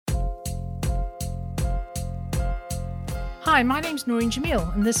Hi, my name's Noreen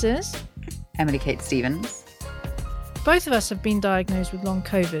Jamil, and this is Emily Kate Stevens. Both of us have been diagnosed with long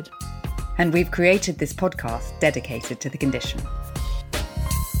COVID. And we've created this podcast dedicated to the condition.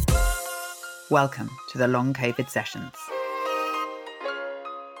 Welcome to the Long COVID Sessions.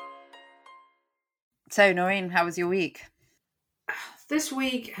 So, Noreen, how was your week? This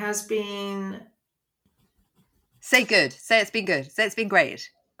week has been... Say good. Say it's been good. Say it's been great.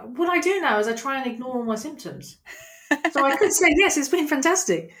 What I do now is I try and ignore all my symptoms. So I could say, yes, it's been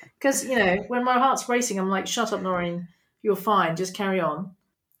fantastic. Because, you know, when my heart's racing, I'm like, shut up, Noreen. You're fine. Just carry on.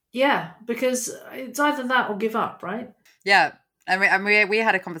 Yeah, because it's either that or give up, right? Yeah. And we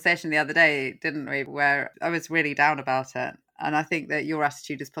had a conversation the other day, didn't we, where I was really down about it. And I think that your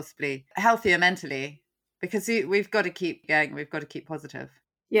attitude is possibly healthier mentally because we've got to keep going. We've got to keep positive.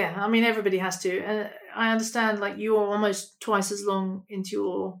 Yeah, I mean, everybody has to. And I understand, like, you're almost twice as long into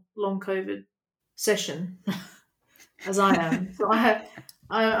your long COVID session as I am. So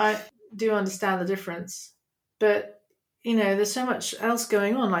I do understand the difference. But, you know, there's so much else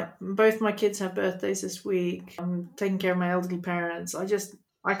going on. Like, both my kids have birthdays this week. I'm taking care of my elderly parents.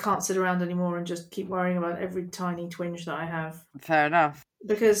 I can't sit around anymore and just keep worrying about every tiny twinge that I have. Fair enough.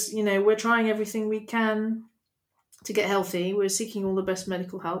 Because, you know, we're trying everything we can to get healthy. We're seeking all the best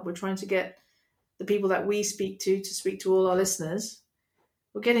medical help. We're trying to get the people that we speak to speak to all our listeners.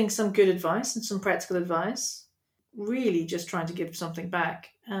 We're getting some good advice and some practical advice. Really just trying to give something back.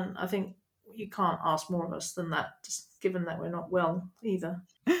 And I think you can't ask more of us than that, just given that we're not well either.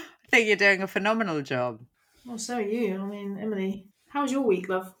 I think you're doing a phenomenal job. Well, so are you. I mean, Emily, how was your week,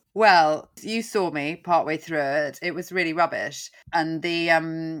 love? Well, you saw me partway through it. It was really rubbish. And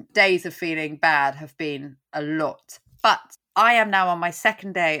the days of feeling bad have been a lot. But I am now on my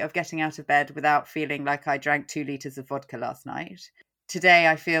second day of getting out of bed without feeling like I drank 2 litres of vodka last night. Today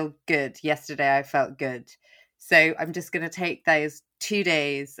I feel good. Yesterday I felt good. So I'm just going to take those 2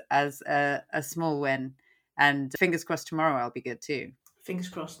 days as a small win. And fingers crossed tomorrow I'll be good too. Fingers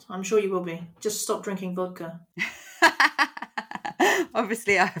crossed. I'm sure you will be. Just stop drinking vodka.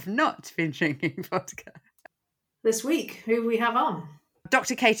 Obviously, I have not been drinking vodka. This week, who we have on?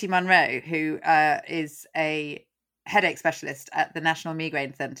 Dr. Katie Munro, who is a headache specialist at the National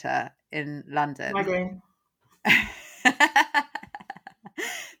Migraine Centre in London. Migraine.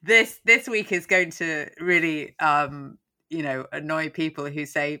 This week is going to really, annoy people who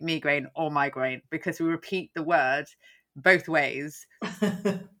say migraine or migraine because we repeat the word both ways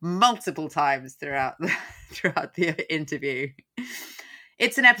multiple times throughout the interview.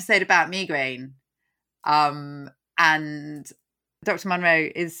 It's an episode about migraine. And Dr. Munro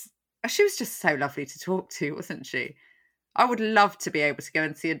she was just so lovely to talk to, wasn't she? I would love to be able to go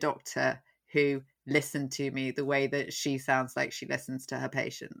and see a doctor who listened to me the way that she sounds like she listens to her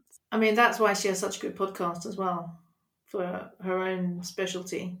patients. I mean, that's why she has such a good podcast as well for her own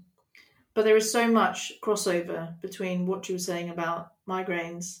specialty. But there is so much crossover between what you were saying about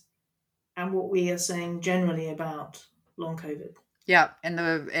migraines and what we are saying generally about long COVID. Yeah, in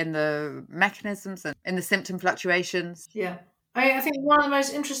the mechanisms and in the symptom fluctuations. Yeah. I think one of the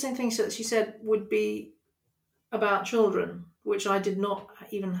most interesting things that she said would be about children, which I did not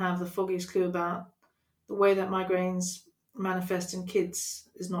even have the foggiest clue about. The way that migraines manifest in kids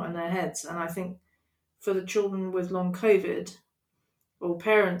is not in their heads. And I think for the children with long COVID, or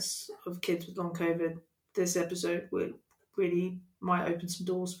parents of kids with long COVID, this episode might open some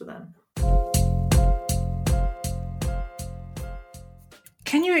doors for them.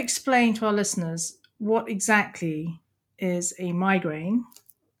 Can you explain to our listeners what exactly is a migraine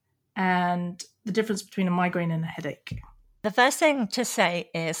and the difference between a migraine and a headache? The first thing to say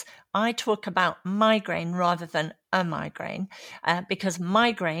is I talk about migraine rather than a migraine because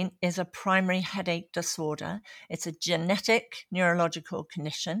migraine is a primary headache disorder. It's a genetic neurological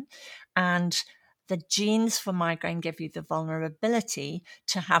condition, and the genes for migraine give you the vulnerability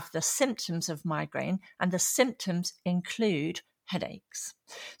to have the symptoms of migraine, and the symptoms include headaches.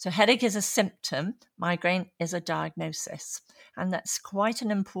 So headache is a symptom, migraine is a diagnosis. And that's quite an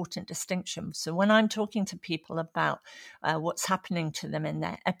important distinction. So when I'm talking to people about what's happening to them in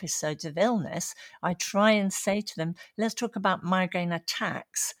their episodes of illness, I try and say to them, let's talk about migraine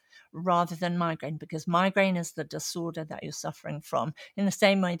attacks rather than migraine, because migraine is the disorder that you're suffering from, in the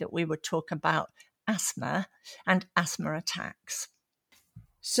same way that we would talk about asthma and asthma attacks.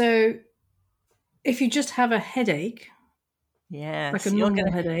 So if you just have a headache, yes, like a normal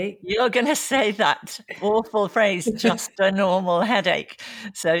headache, you're going to say that awful phrase, just a normal headache.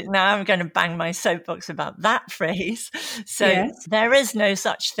 So now I'm going to bang my soapbox about that phrase. So yes. There is no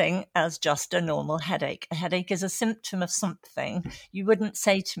such thing as just a normal headache. A headache is a symptom of something. You wouldn't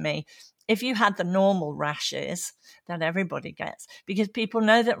say to me, if you had the normal rashes that everybody gets, because people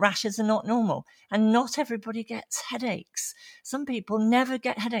know that rashes are not normal and not everybody gets headaches. Some people never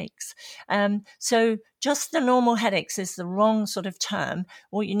get headaches. So just the normal headaches is the wrong sort of term.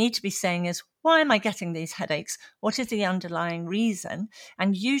 What you need to be saying is, why am I getting these headaches? What is the underlying reason?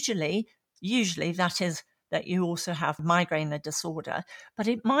 And usually that is that you also have migraine, a disorder, but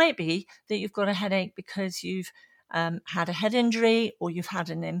it might be that you've got a headache because you've had a head injury, or you've had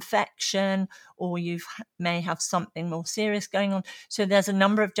an infection, or you may have something more serious going on. So there's a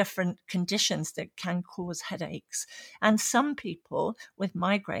number of different conditions that can cause headaches. And some people with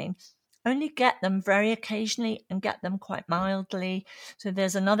migraine only get them very occasionally and get them quite mildly. So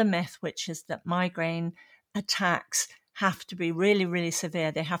there's another myth, which is that migraine attacks have to be really, really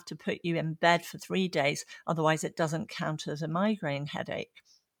severe. They have to put you in bed for 3 days. Otherwise, it doesn't count as a migraine headache.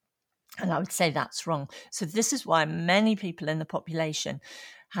 And I would say that's wrong. So this is why many people in the population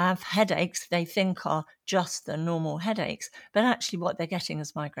have headaches they think are just the normal headaches, but actually what they're getting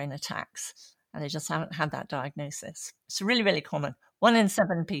is migraine attacks, and they just haven't had that diagnosis. It's really, really common. 1 in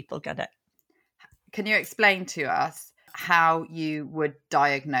 7 people get it. Can you explain to us how you would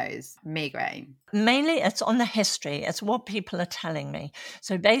diagnose migraine? Mainly it's on the history. It's what people are telling me.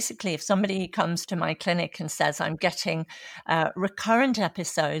 So basically, if somebody comes to my clinic and says, I'm getting recurrent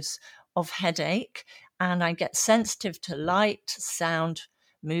episodes of headache and I get sensitive to light, sound,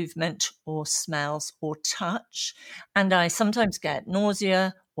 movement, or smells or touch, and I sometimes get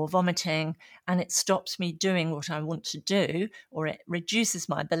nausea or vomiting, and it stops me doing what I want to do, or it reduces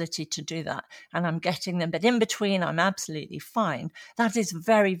my ability to do that, and I'm getting them, but in between I'm absolutely fine, that is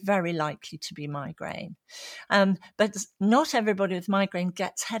very, very likely to be migraine. But not everybody with migraine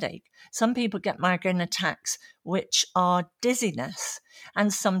gets headache. Some people get migraine attacks which are dizziness,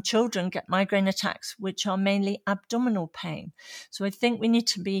 and some children get migraine attacks which are mainly abdominal pain. So I think we need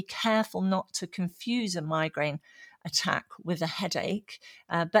to be careful not to confuse a migraine attack with a headache,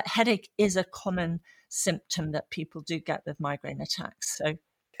 but headache is a common symptom that people do get with migraine attacks. So,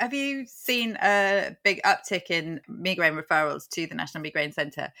 have you seen a big uptick in migraine referrals to the National Migraine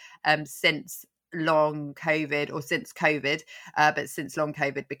Centre since long COVID, or since COVID, but since long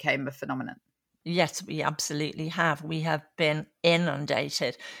COVID became a phenomenon? Yes, we absolutely have. We have been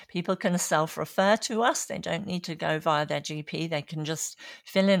inundated. People can self-refer to us. They don't need to go via their GP. They can just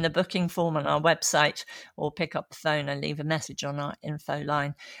fill in the booking form on our website or pick up the phone and leave a message on our info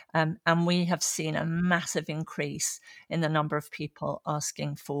line. And we have seen a massive increase in the number of people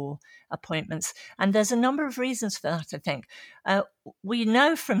asking for appointments. And there's a number of reasons for that, I think. We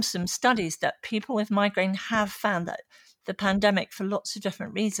know from some studies that people with migraine have found that the pandemic, for lots of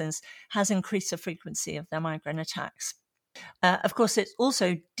different reasons, has increased the frequency of their migraine attacks. Of course, it's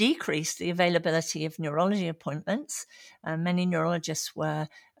also decreased the availability of neurology appointments. Many neurologists were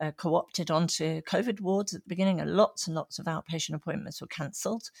co-opted onto COVID wards at the beginning, and lots of outpatient appointments were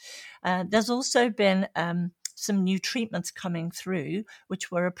cancelled. There's also been some new treatments coming through,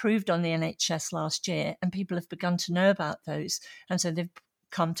 which were approved on the NHS last year, and people have begun to know about those. And so they've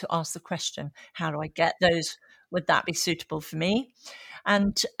come to ask the question, how do I get those? Would that be suitable for me?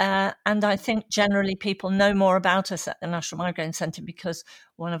 And I think generally people know more about us at the National Migraine Centre, because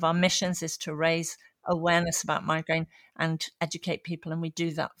one of our missions is to raise awareness about migraine and educate people. And we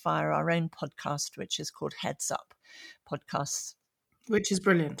do that via our own podcast, which is called Heads Up Podcasts. Which is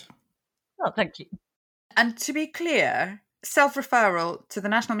brilliant. Oh, thank you. And to be clear, self-referral to the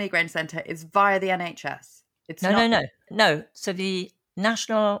National Migraine Centre is via the NHS. It's No. So the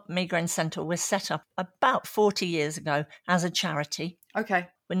National Migraine Centre was set up about 40 years ago as a charity. Okay.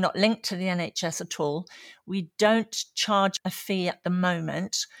 We're not linked to the NHS at all. We don't charge a fee at the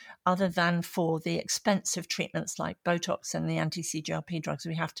moment, other than for the expensive treatments like Botox and the anti-CGRP drugs.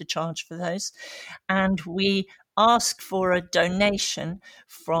 We have to charge for those. And we ask for a donation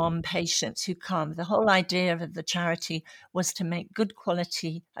from patients who come. The whole idea of the charity was to make good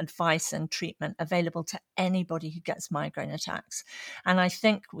quality advice and treatment available to anybody who gets migraine attacks. And I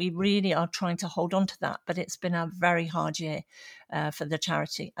think we really are trying to hold on to that, but it's been a very hard year for the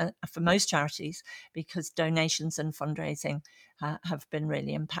charity, for most charities, because donations and fundraising have been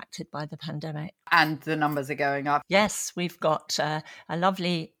really impacted by the pandemic. And the numbers are going up. Yes, we've got a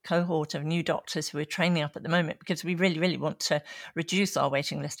lovely cohort of new doctors who are training up at the moment, because we really, really want to reduce our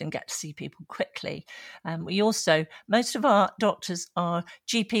waiting list and get to see people quickly. We also, most of our doctors are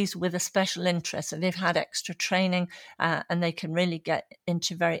GPs with a special interest, so they've had extra training and they can really get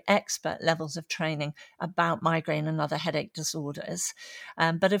into very expert levels of training about migraine and other headache disorders.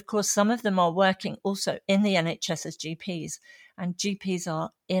 But of course, some of them are working also in the NHS as GPs. And GPs are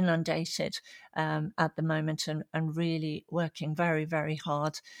inundated at the moment and really working very, very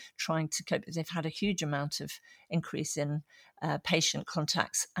hard trying to cope. They've had a huge amount of increase in patient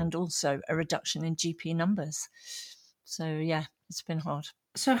contacts and also a reduction in GP numbers. So, yeah, it's been hard.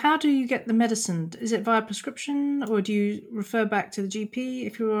 So how do you get the medicine? Is it via prescription, or do you refer back to the GP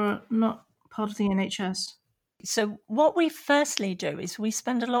if you're not part of the NHS? So what we firstly do is we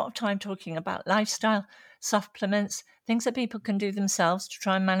spend a lot of time talking about lifestyle supplements, things that people can do themselves to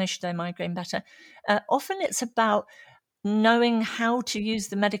try and manage their migraine better. Often it's about knowing how to use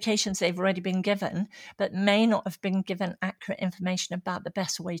the medications they've already been given, but may not have been given accurate information about the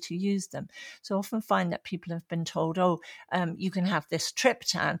best way to use them. So I often find that people have been told, you can have this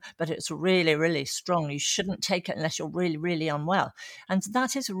triptan, but it's really, really strong. You shouldn't take it unless you're really, really unwell. And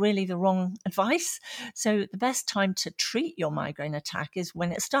that is really the wrong advice. So the best time to treat your migraine attack is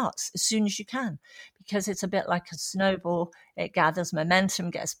when it starts, as soon as you can, because it's a bit like a snowball. It gathers momentum,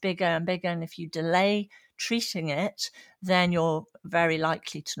 gets bigger and bigger. And if you delay treating it, then you're very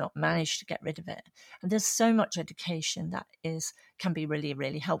likely to not manage to get rid of it. And there's so much education that can be really,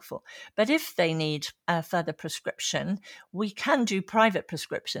 really helpful. But if they need a further prescription, we can do private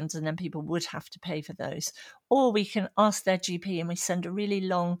prescriptions, and then people would have to pay for those. Or we can ask their GP, and we send a really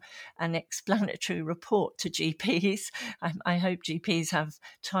long and explanatory report to GPs. I hope GPs have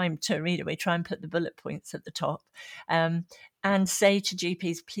time to read it. We try and put the bullet points at the top. And say to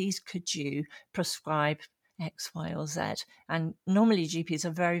GPs, please could you prescribe X, Y, or Z? And normally GPs are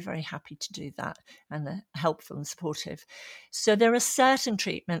very, very happy to do that, and they're helpful and supportive. So there are certain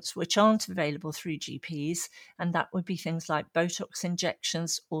treatments which aren't available through GPs, and that would be things like Botox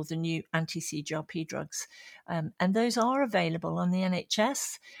injections or the new anti-CGRP drugs. And those are available on the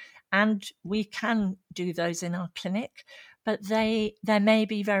NHS, and we can do those in our clinic. But there may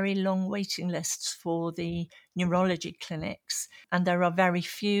be very long waiting lists for the neurology clinics, and there are very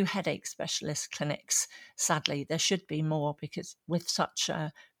few headache specialist clinics. Sadly, there should be more, because with such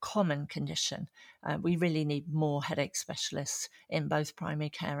a common condition, we really need more headache specialists in both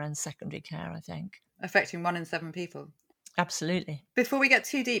primary care and secondary care, I think. Affecting 1 in 7 people. Absolutely. Before we get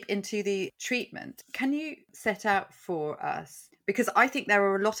too deep into the treatment, can you set out for us, because I think there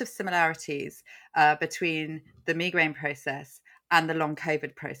are a lot of similarities between the migraine process and the long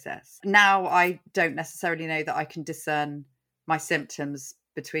COVID process. Now, I don't necessarily know that I can discern my symptoms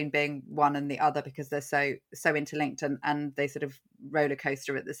between being one and the other, because they're so interlinked and they sort of roller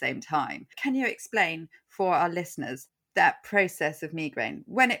coaster at the same time. Can you explain for our listeners that process of migraine,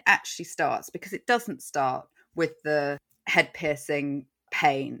 when it actually starts? Because it doesn't start with the head piercing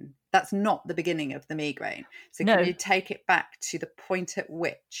pain. That's not the beginning of the migraine. So No. Can you take it back to the point at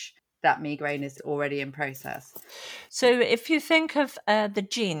which that migraine is already in process? So if you think of the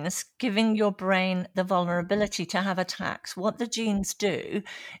genes giving your brain the vulnerability to have attacks, what the genes do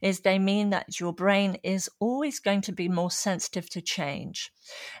is they mean that your brain is always going to be more sensitive to change.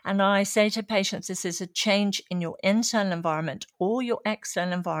 And I say to patients, this is a change in your internal environment or your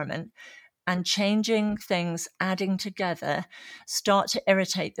external environment, and changing things, adding together, start to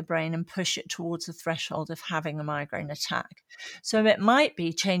irritate the brain and push it towards the threshold of having a migraine attack. So it might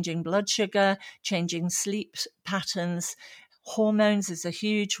be changing blood sugar, changing sleep patterns. Hormones is a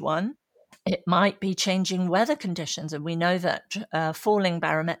huge one. It might be changing weather conditions, and we know that falling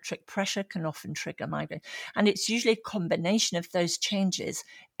barometric pressure can often trigger migraine. And it's usually a combination of those changes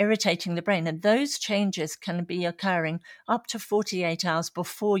irritating the brain. And those changes can be occurring up to 48 hours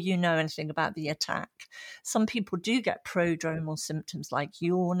before you know anything about the attack. Some people do get prodromal symptoms like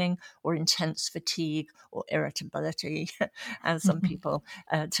yawning or intense fatigue or irritability. And some people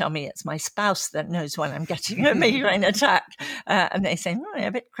tell me it's my spouse that knows when I'm getting a migraine attack. And they say, you're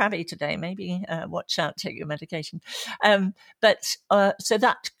a bit crabby today. Maybe watch out, take your medication. So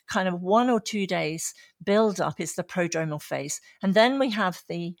that kind of 1 or 2 days build up is the prodromal phase. And then we have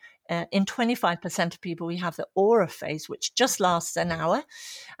in 25% of people, we have the aura phase, which just lasts an hour.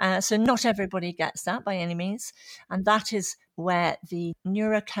 So not everybody gets that by any means. And that is where the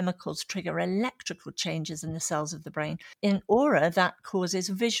neurochemicals trigger electrical changes in the cells of the brain. In aura, that causes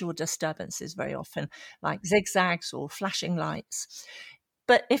visual disturbances very often, like zigzags or flashing lights.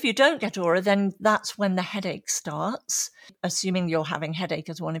 But if you don't get aura, then that's when the headache starts, assuming you're having headache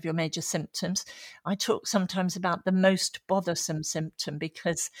as one of your major symptoms. I talk sometimes about the most bothersome symptom,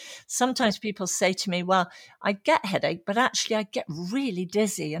 because sometimes people say to me, well, I get headache, but actually I get really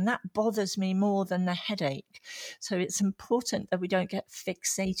dizzy, and that bothers me more than the headache. So it's important that we don't get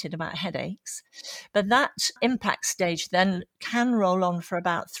fixated about headaches. But that impact stage then can roll on for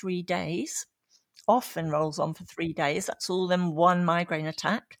about 3 days. often rolls on for 3 days. That's all in one migraine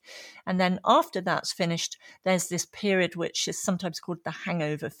attack. And then after that's finished, there's this period which is sometimes called the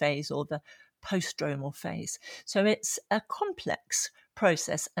hangover phase or the postdromal phase. So it's a complex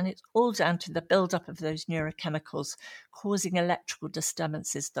process, and it's all down to the buildup of those neurochemicals causing electrical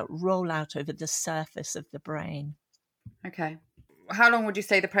disturbances that roll out over the surface of the brain. Okay. How long would you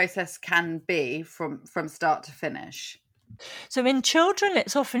say the process can be from start to finish? So in children,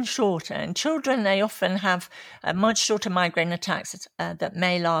 it's often shorter. In children, they often have much shorter migraine attacks that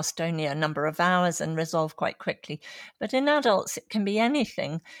may last only a number of hours and resolve quite quickly. But in adults, it can be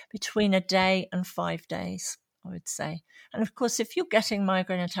anything between a day and 5 days, I would say. And of course, if you're getting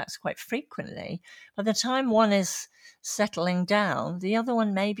migraine attacks quite frequently, by the time one is settling down, the other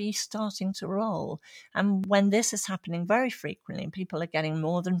one may be starting to roll. And when this is happening very frequently, and people are getting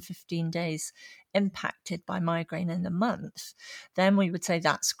more than 15 days impacted by migraine in a month, then we would say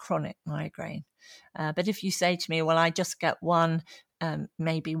that's chronic migraine. But if you say to me, well, I just get one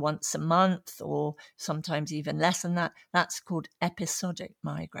maybe once a month or sometimes even less than that, that's called episodic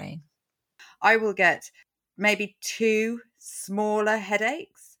migraine. I will get maybe 2 smaller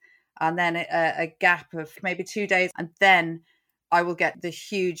headaches and then a gap of maybe 2 days, and then I will get the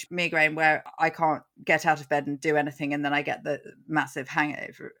huge migraine where I can't get out of bed and do anything, and then I get the massive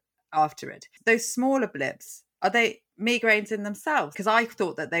hangover after it. Those smaller blips, are they migraines in themselves? Because I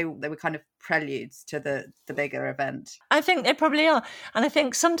thought that they were kind of preludes to the bigger event. I think they probably are. And I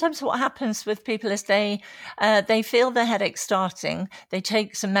think sometimes what happens with people is they feel the headache starting, they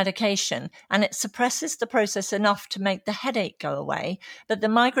take some medication, and it suppresses the process enough to make the headache go away, but the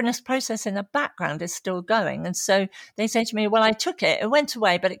migrainous process in the background is still going. And so they say to me, well, I took it went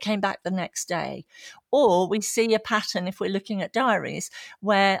away, but it came back the next day. Or we see a pattern, if we're looking at diaries,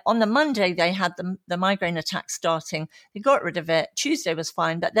 where on the Monday they had the migraine attack starting, they got rid of it, Tuesday was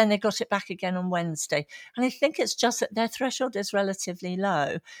fine, but then they got it back again on Wednesday. And I think it's just that their threshold is relatively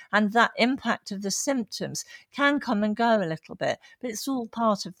low, and that impact of the symptoms can come and go a little bit, but it's all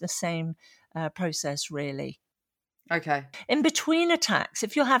part of the same process, really. Okay. In between attacks,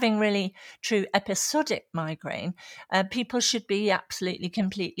 if you're having really true episodic migraine, people should be absolutely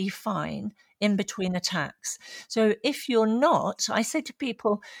completely fine in between attacks. So if you're not, I say to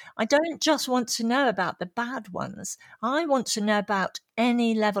people, I don't just want to know about the bad ones. I want to know about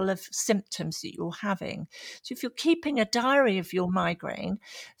any level of symptoms that you're having. So if you're keeping a diary of your migraine,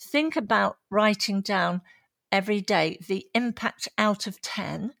 think about writing down every day the impact out of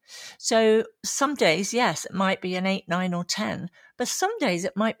 10. So some days, yes, it might be an 8, 9 or 10, but some days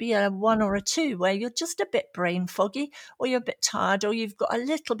it might be a 1 or a 2 where you're just a bit brain foggy, or you're a bit tired, or you've got a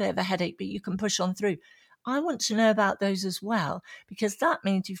little bit of a headache, but you can push on through. I want to know about those as well, because that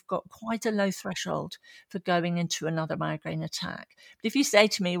means you've got quite a low threshold for going into another migraine attack. But if you say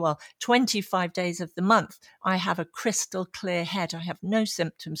to me, well, 25 days of the month, I have a crystal clear head, I have no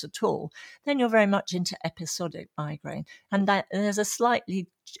symptoms at all, then you're very much into episodic migraine. And that there's a slightly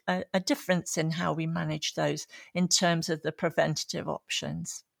a difference in how we manage those in terms of the preventative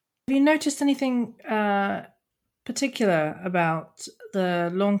options. Have you noticed anything particular about the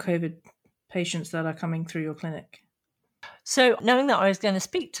long COVID patients that are coming through your clinic? So knowing that I was going to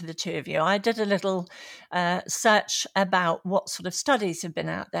speak to the two of you, I did a little search about what sort of studies have been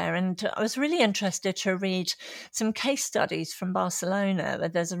out there. And I was really interested to read some case studies from Barcelona, where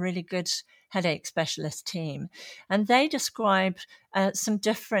there's a really good headache specialist team. And they described some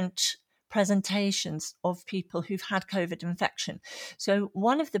different presentations of people who've had COVID infection. So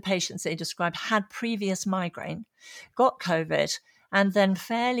one of the patients they described had previous migraine, got COVID, and then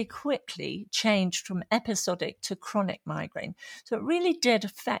fairly quickly changed from episodic to chronic migraine. So it really did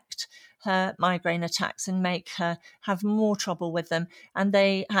affect her migraine attacks and make her have more trouble with them. And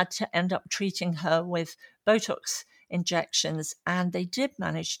they had to end up treating her with Botox injections, and they did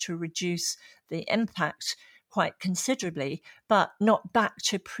manage to reduce the impact quite considerably, but not back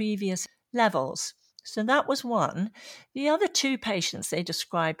to previous levels. So that was one. The other two patients they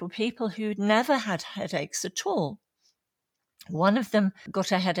described were people who'd never had headaches at all. One of them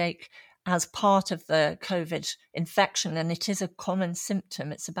got a headache as part of the COVID infection, and it is a common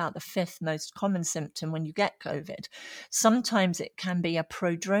symptom. It's about the 5th most common symptom when you get COVID. Sometimes it can be a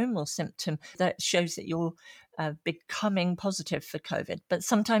prodromal symptom that shows that you're becoming positive for COVID, but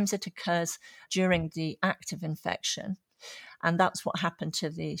sometimes it occurs during the active infection. And that's what happened to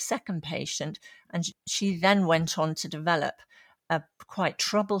the second patient. And she then went on to develop a quite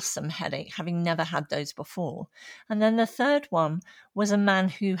troublesome headache, having never had those before. And then the third one was a man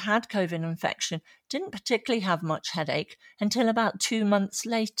who had COVID infection, didn't particularly have much headache until about 2 months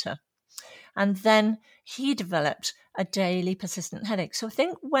later. And then he developed a daily persistent headache. So I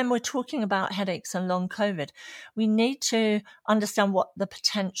think when we're talking about headaches and long COVID, we need to understand what the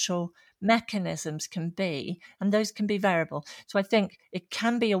potential mechanisms can be, and those can be variable. So I think it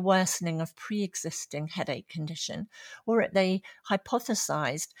can be a worsening of pre-existing headache condition, or they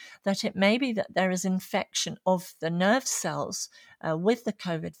hypothesized that it may be that there is infection of the nerve cells with the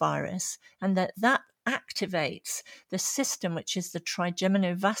COVID virus, and that activates the system, which is the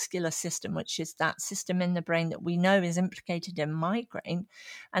trigeminovascular system, which is that system in the brain that we know is implicated in migraine.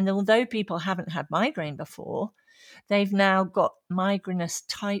 And although people haven't had migraine before, they've now got migrainous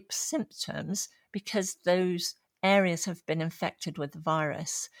type symptoms because those areas have been infected with the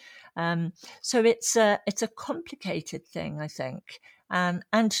virus. So it's a complicated thing, I think.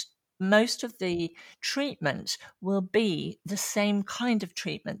 And most of the treatment will be the same kind of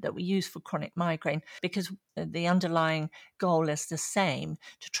treatment that we use for chronic migraine, because the underlying goal is the same,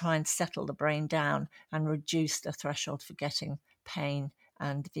 to try and settle the brain down and reduce the threshold for getting pain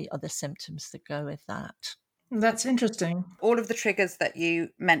and the other symptoms that go with that. That's interesting. All of the triggers that you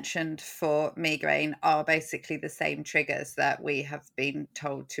mentioned for migraine are basically the same triggers that we have been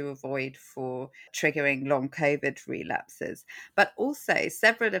told to avoid for triggering long COVID relapses. But also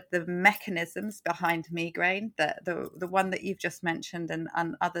several of the mechanisms behind migraine, the one that you've just mentioned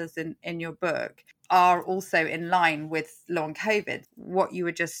and others in your book, are also in line with long COVID. What you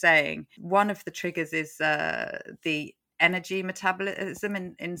were just saying, one of the triggers is the energy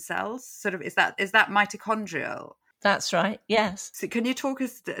metabolism in cells. Sort of, is that mitochondrial? That's right, yes. So can you talk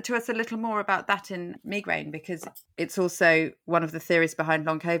to us a little more about that in migraine, because it's also one of the theories behind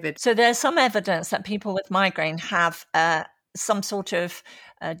long COVID? So there's some evidence that people with migraine have some sort of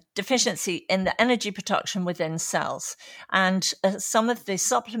deficiency in the energy production within cells. And some of the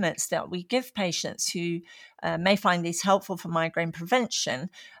supplements that we give patients who may find these helpful for migraine prevention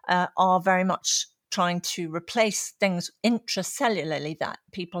are very much trying to replace things intracellularly that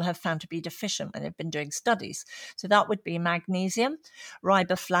people have found to be deficient when they've been doing studies. So that would be magnesium,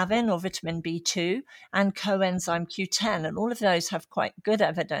 riboflavin or vitamin B2, and coenzyme Q10. And all of those have quite good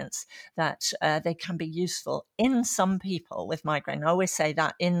evidence that they can be useful in some people with migraine. I always say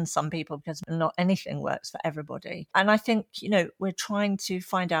that in some people, because not anything works for everybody. And I think, we're trying to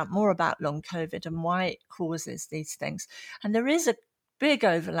find out more about long COVID and why it causes these things. And there is a big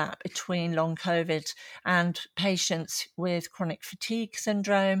overlap between long COVID and patients with chronic fatigue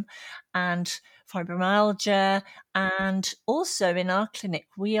syndrome and fibromyalgia. And also in our clinic,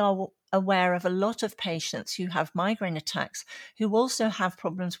 we are aware of a lot of patients who have migraine attacks who also have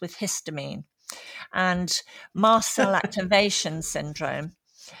problems with histamine and mast cell activation syndrome.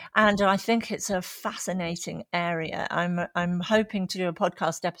 And I think it's a fascinating area. I'm hoping to do a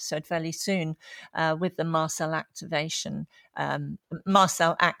podcast episode fairly soon with the mast cell activation, mast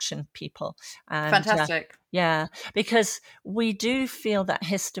cell action people. And, fantastic. Yeah, because we do feel that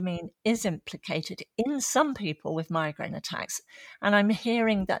histamine is implicated in some people with migraine attacks. And I'm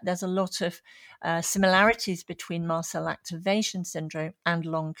hearing that there's a lot of similarities between mast cell activation syndrome and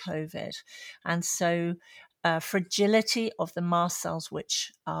long COVID. And so fragility of the mast cells,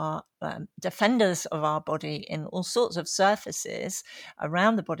 which are defenders of our body in all sorts of surfaces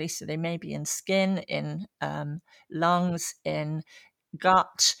around the body. So they may be in skin, in lungs, in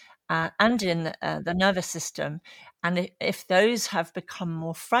gut, and in the nervous system. And if those have become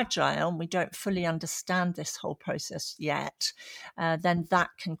more fragile, and we don't fully understand this whole process yet, then that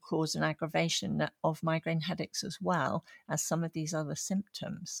can cause an aggravation of migraine headaches as well as some of these other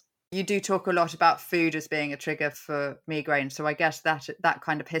symptoms. You do talk a lot about food as being a trigger for migraine. So I guess that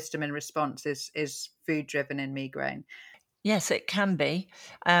kind of histamine response is food driven in migraine. Yes, it can be.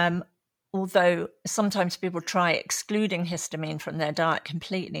 Although sometimes people try excluding histamine from their diet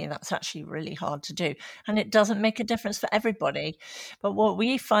completely, and that's actually really hard to do. And it doesn't make a difference for everybody. But what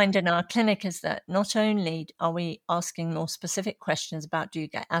we find in our clinic is that not only are we asking more specific questions about, do you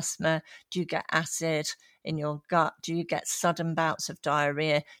get asthma? Do you get acid in your gut? Do you get sudden bouts of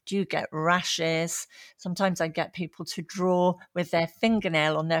diarrhea? Do you get rashes? Sometimes I get people to draw with their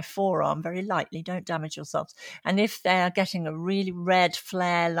fingernail on their forearm very lightly, don't damage yourselves. And if they are getting a really red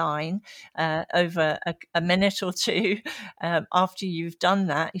flare line over a minute or two after you've done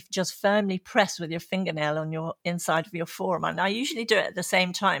that, if you just firmly press with your fingernail on your inside of your forearm, and I usually do it at the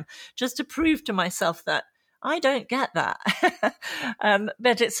same time, just to prove to myself that I don't get that.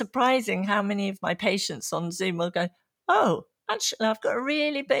 But it's surprising how many of my patients on Zoom will go, oh, actually, I've got a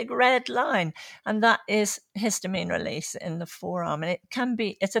really big red line. And that is histamine release in the forearm. And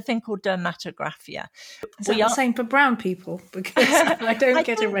it's a thing called dermatographia. Is that the same for brown people? Because I don't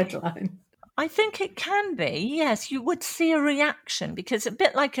get a red line. I think it can be. Yes, you would see a reaction because a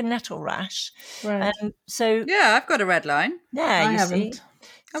bit like a nettle rash. Right. So Yeah, I've got a red line. yeah, I you haven't. see.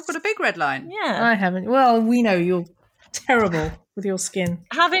 I've got a big red line. Yeah. I haven't. Well, we know you're terrible with your skin.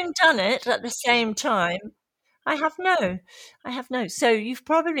 Having done it at the same time, I have no. So you've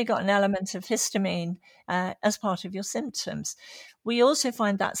probably got an element of histamine as part of your symptoms. We also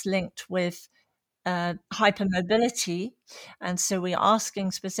find that's linked with hypermobility. And so we're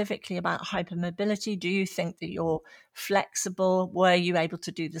asking specifically about hypermobility. Do you think that you're flexible? Were you able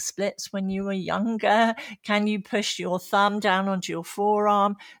to do the splits when you were younger? Can you push your thumb down onto your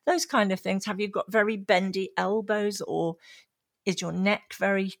forearm? Those kind of things. Have you got very bendy elbows, or is your neck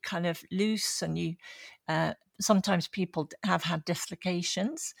very kind of loose? And you sometimes people have had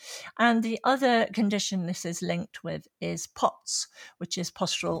dislocations. And the other condition this is linked with is POTS, which is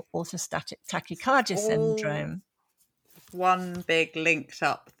postural orthostatic tachycardia syndrome. One big linked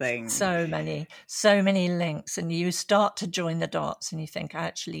up thing. So many links, and you start to join the dots and you think,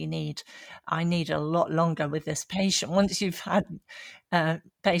 I need a lot longer with this patient. Once you've had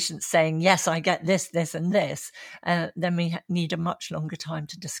patients saying, yes, I get this, this and this, then we need a much longer time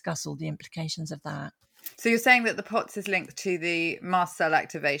to discuss all the implications of that. So you're saying that the POTS is linked to the mast cell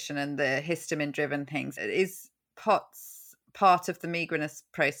activation and the histamine-driven things. Is POTS part of the migrainous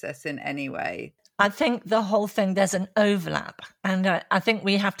process in any way? I think the whole thing, there's an overlap. And I think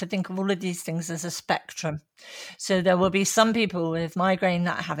we have to think of all of these things as a spectrum. So there will be some people with migraine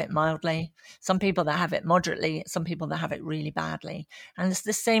that have it mildly, some people that have it moderately, some people that have it really badly. And it's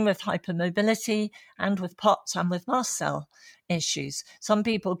the same with hypermobility and with POTS and with mast cell issues. Some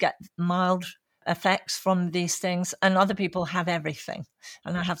people get mild effects from these things and other people have everything.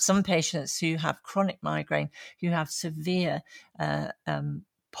 And I have some patients who have chronic migraine, who have severe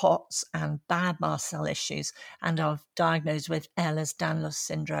POTS and bad mast cell issues and are diagnosed with Ehlers-Danlos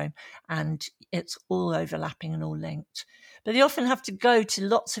syndrome, and it's all overlapping and all linked. But they often have to go to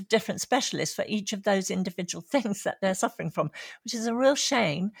lots of different specialists for each of those individual things that they're suffering from, which is a real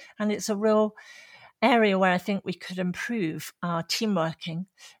shame, and it's a real area where I think we could improve our team working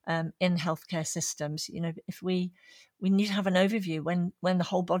in healthcare systems. You know, if we need to have an overview when the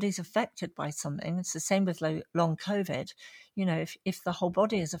whole body is affected by something. It's the same with long COVID. You know, if the whole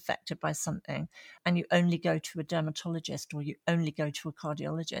body is affected by something and you only go to a dermatologist, or you only go to a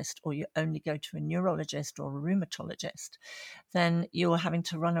cardiologist, or you only go to a neurologist or a rheumatologist, then you're having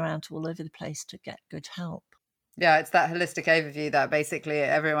to run around all over the place to get good help. Yeah, it's that holistic overview that basically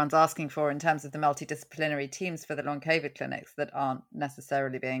everyone's asking for in terms of the multidisciplinary teams for the long COVID clinics that aren't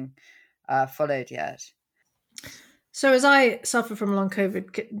necessarily being followed yet. So as I suffer from long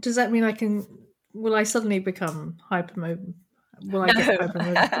COVID, does that mean will I suddenly become hypermobile? Will I get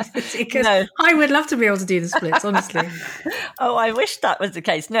hypermobility? Because No. I would love to be able to do the splits, honestly. Oh, I wish that was the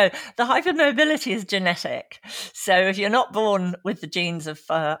case. No, the hypermobility is genetic. So if you're not born with the genes of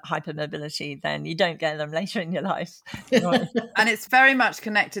hypermobility, then you don't get them later in your life. And it's very much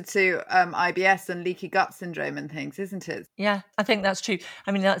connected to IBS and leaky gut syndrome and things, isn't it? Yeah, I think that's true.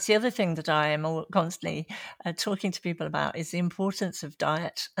 I mean, that's the other thing that I am constantly talking to people about is the importance of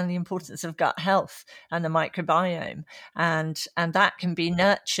diet and the importance of gut health and the microbiome. And that can be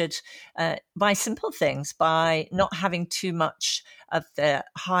nurtured by simple things, by not having too much of the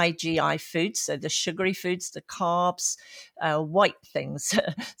high GI foods, so the sugary foods, the carbs, white things.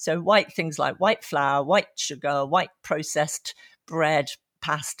 So white things like white flour, white sugar, white processed bread,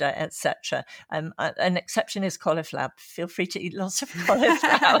 pasta, etc. An exception is cauliflower. Feel free to eat lots of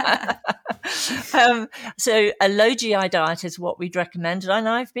cauliflower. So a low GI diet is what we'd recommend. And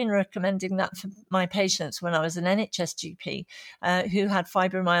I've been recommending that for my patients when I was an NHS GP who had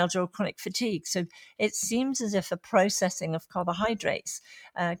fibromyalgia or chronic fatigue. So it seems as if the processing of carbohydrates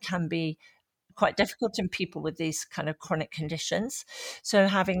can be quite difficult in people with these kind of chronic conditions. So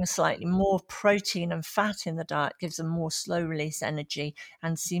having slightly more protein and fat in the diet gives them more slow release energy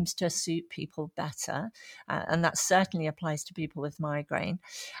and seems to suit people better. And that certainly applies to people with migraine.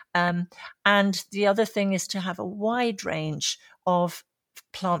 And the other thing is to have a wide range of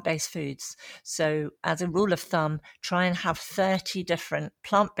plant-based foods. So as a rule of thumb, try and have 30 different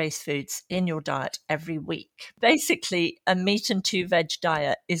plant-based foods in your diet every week. Basically, a meat and 2 veg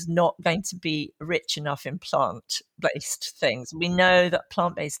diet is not going to be rich enough in plant-based things. We know that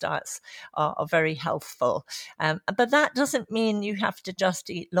plant-based diets are very healthful, but that doesn't mean you have to just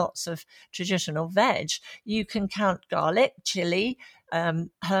eat lots of traditional veg. You can count garlic, chili,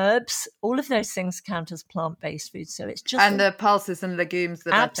 herbs, all of those things count as plant-based foods. So it's just the pulses and legumes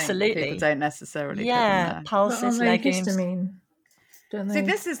that absolutely I think people don't necessarily put in there. Pulses, legumes. Histamine. don't See, they?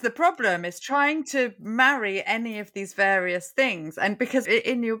 this is the problem, is trying to marry any of these various things. And because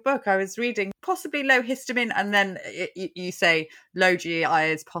in your book, I was reading possibly low histamine, and then you say low GI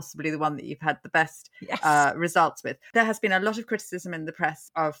is possibly the one that you've had the best Yes. results with. There has been a lot of criticism in the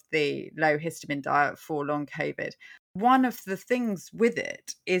press of the low histamine diet for long COVID. One of the things with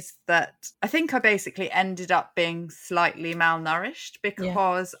it is that I think I basically ended up being slightly malnourished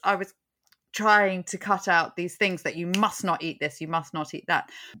because I was trying to cut out these things that you must not eat this, you must not eat that.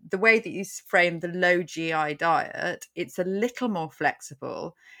 The way that you frame the low GI diet, it's a little more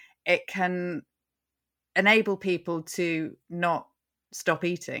flexible. It can enable people to not stop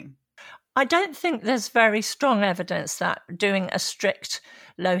eating. I don't think there's very strong evidence that doing a strict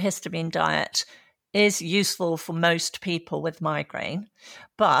low histamine diet is useful for most people with migraine,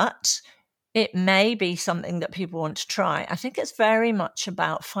 but it may be something that people want to try. I think it's very much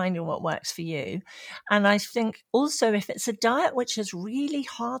about finding what works for you. And I think also if it's a diet which is really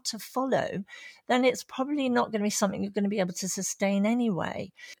hard to follow, then it's probably not going to be something you're going to be able to sustain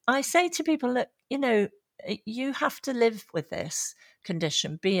anyway. I say to people, look, you have to live with this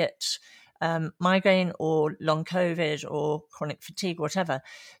condition, be it migraine or long COVID or chronic fatigue, whatever.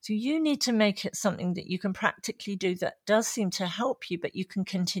 So you need to make it something that you can practically do that does seem to help you, but you can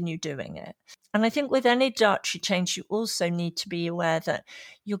continue doing it. And I think with any dietary change, you also need to be aware that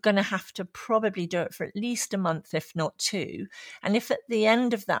you're going to have to probably do it for at least a month, if not 2. And if at the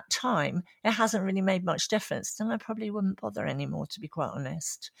end of that time, it hasn't really made much difference, then I probably wouldn't bother anymore, to be quite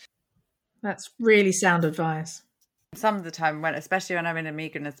honest. That's really sound advice. Some of the time, especially when I'm in a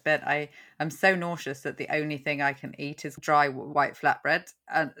migraine bed, I'm so nauseous that the only thing I can eat is dry white flatbread,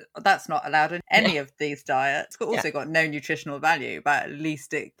 and that's not allowed in any of these diets. It's also got no nutritional value, but at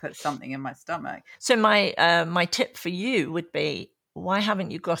least it puts something in my stomach. So my tip for you would be, why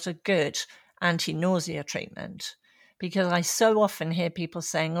haven't you got a good anti-nausea treatment? Because I so often hear people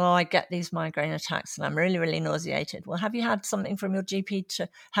saying, oh, I get these migraine attacks and I'm really, really nauseated. Well, have you had something from your GP to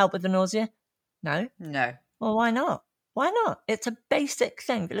help with the nausea? No. Well, why not? Why not? It's a basic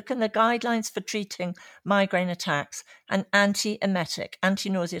thing. Look in the guidelines for treating migraine attacks. An anti-emetic,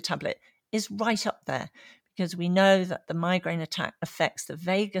 anti-nausea tablet is right up there, because we know that the migraine attack affects the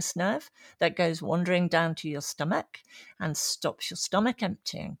vagus nerve that goes wandering down to your stomach and stops your stomach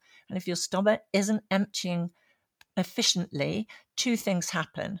emptying. And if your stomach isn't emptying efficiently, 2 things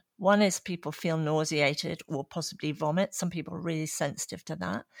happen. One is people feel nauseated or possibly vomit. Some people are really sensitive to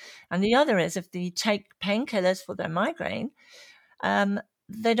that. And the other is if they take painkillers for their migraine,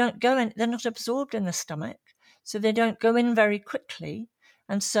 they don't go in, they're not absorbed in the stomach. So they don't go in very quickly.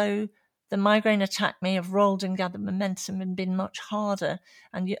 And so the migraine attack may have rolled and gathered momentum and been much harder.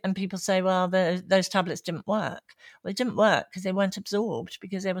 And people say, well, those tablets didn't work. Well, they didn't work because they weren't absorbed,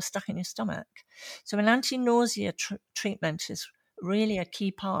 because they were stuck in your stomach. So an anti-nausea treatment is really a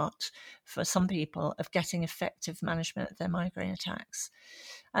key part for some people of getting effective management of their migraine attacks.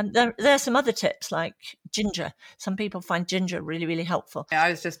 And there are some other tips like ginger. Some people find ginger really, really helpful.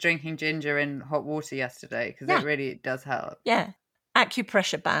 I was just drinking ginger in hot water yesterday because it really does help. Yeah.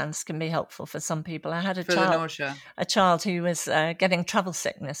 Acupressure bands can be helpful for some people. I had a child who was getting travel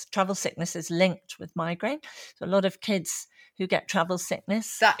sickness. Travel sickness is linked with migraine. So a lot of kids who get travel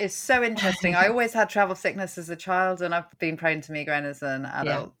sickness. That is so interesting. I always had travel sickness as a child, and I've been prone to migraine as an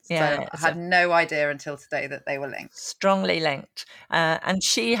adult. So I had no idea until today that they were linked. Strongly linked. And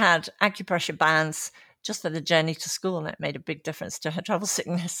she had acupressure bands just for the journey to school, and it made a big difference to her travel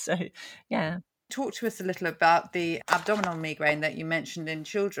sickness. So, yeah. Talk to us a little about the abdominal migraine that you mentioned in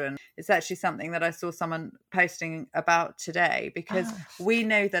children. It's actually something that I saw someone posting about today, because we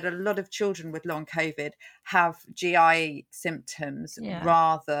know that a lot of children with long COVID have GI symptoms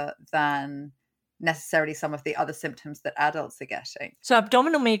rather than necessarily some of the other symptoms that adults are getting. So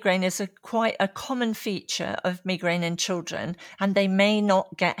abdominal migraine is quite a common feature of migraine in children, and they may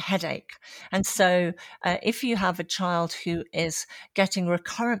not get headache. And so if you have a child who is getting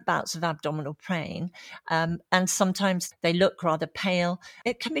recurrent bouts of abdominal pain, and sometimes they look rather pale,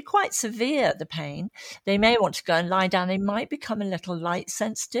 it can be quite severe, the pain. They may want to go and lie down. They might become a little light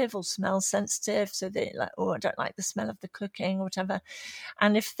sensitive or smell sensitive. So they're like, oh, I don't like the smell of the cooking or whatever.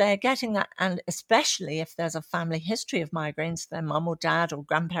 And if they're getting that, and especially if there's a family history of migraines, their mum or dad or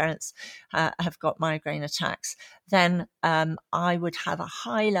grandparents have got migraine attacks, then I would have a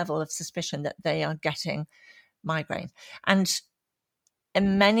high level of suspicion that they are getting migraine. And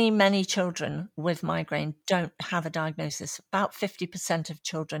And many children with migraine don't have a diagnosis. About 50% of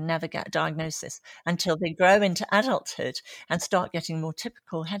children never get a diagnosis until they grow into adulthood and start getting more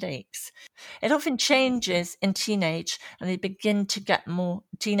typical headaches. It often changes in teenage, and they begin to get more.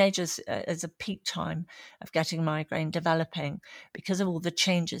 Teenagers is a peak time of getting migraine developing because of all the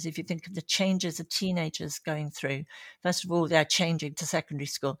changes. If you think of the changes of teenagers going through, first of all, they're changing to secondary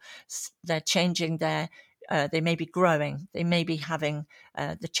school. They're changing they may be growing, they may be having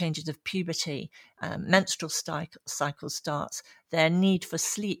the changes of puberty, menstrual cycle starts, their need for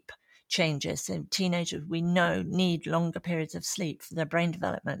sleep changes. So teenagers, we know, need longer periods of sleep for their brain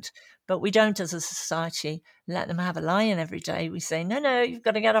development, but we don't as a society let them have a lie-in every day. We say, no, you've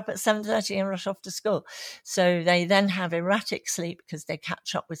got to get up at 7:30 and rush off to school. So they then have erratic sleep because they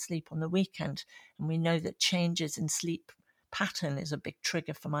catch up with sleep on the weekend. And we know that changes in sleep pattern is a big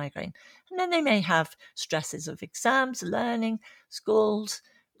trigger for migraine. And then they may have stresses of exams, learning, schools,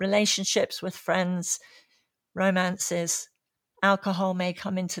 relationships with friends, romances, alcohol may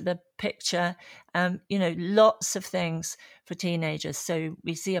come into the picture, lots of things for teenagers. So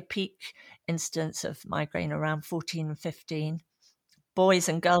we see a peak instance of migraine around 14 and 15. Boys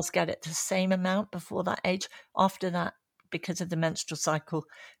and girls get it the same amount before that age. After that, because of the menstrual cycle,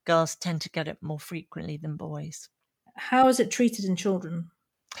 girls tend to get it more frequently than boys. How is it treated in children?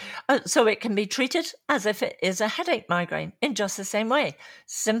 So it can be treated as if it is a headache migraine in just the same way.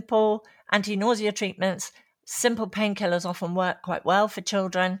 Simple anti-nausea treatments, simple painkillers often work quite well for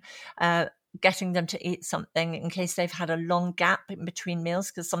children. Getting them to eat something in case they've had a long gap in between meals,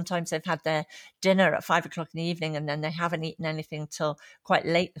 because sometimes they've had their dinner at 5 o'clock in the evening and then they haven't eaten anything until quite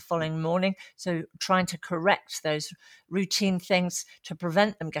late the following morning. So trying to correct those routine things to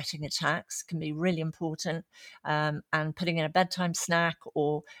prevent them getting attacks can be really important. And putting in a bedtime snack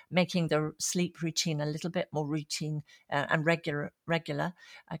or making the sleep routine a little bit more routine and regular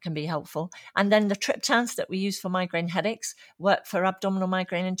can be helpful. And then the triptans that we use for migraine headaches work for abdominal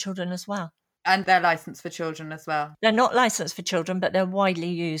migraine in children as well. And they're licensed for children as well? They're not licensed for children, but they're widely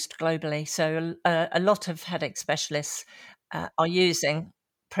used globally. So a lot of headache specialists are using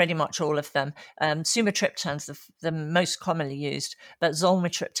pretty much all of them. Sumatriptan's the most commonly used, but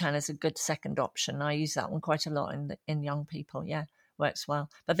zolmitriptan is a good second option. I use that one quite a lot in young people. Yeah, works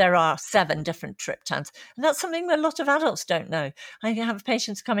well. But there are 7 different triptans. And that's something that a lot of adults don't know. I have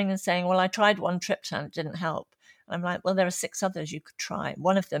patients coming and saying, well, I tried one triptan, it didn't help. I'm like, well, there are 6 others you could try.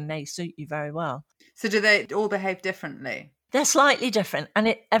 One of them may suit you very well. So do they all behave differently? They're slightly different,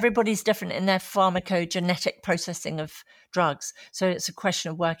 and everybody's different in their pharmacogenetic processing of drugs. So it's a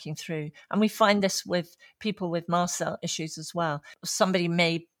question of working through. And we find this with people with mast cell issues as well. Somebody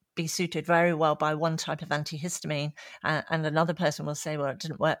may be suited very well by one type of antihistamine, and another person will say, well, it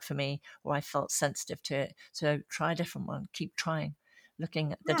didn't work for me, or I felt sensitive to it. So try a different one, keep trying.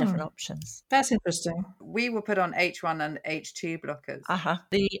 Looking at the different options. That's interesting. We were put on H1 and H2 blockers.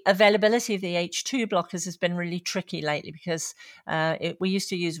 The availability of the H2 blockers has been really tricky lately because we used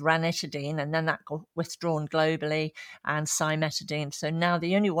to use ranitidine and then that got withdrawn globally, and cimetidine. So now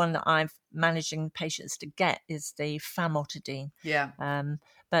the only one that I'm managing patients to get is the famotidine. Yeah.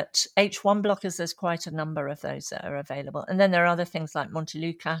 But H1 blockers, there's quite a number of those that are available. And then there are other things like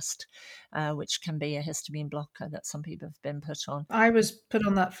montelukast, which can be a histamine blocker that some people have been put on. I was put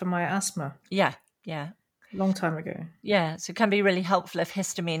on that for my asthma. Yeah. Long time ago. Yeah, so it can be really helpful if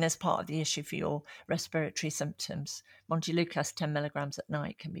histamine is part of the issue for your respiratory symptoms. Montelukast 10 milligrams at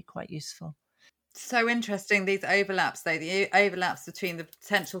night can be quite useful. So interesting, these overlaps, though, the overlaps between the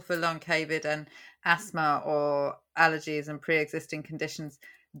potential for long COVID and asthma or allergies and pre-existing conditions.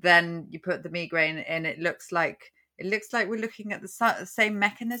 Then you put the migraine in, it looks like we're looking at the same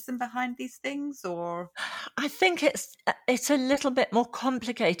mechanism behind these things, or? I think it's a little bit more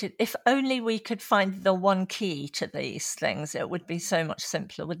complicated. If only we could find the one key to these things, it would be so much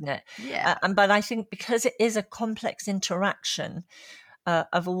simpler, wouldn't it? Yeah. But I think because it is a complex interaction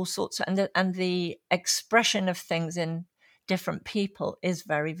of all sorts, and the expression of things in different people is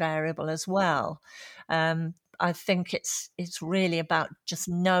very variable as well. I think it's really about just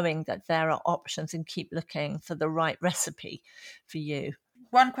knowing that there are options and keep looking for the right recipe for you.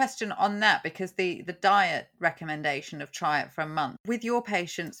 One question on that, because the diet recommendation of try it for a month. With your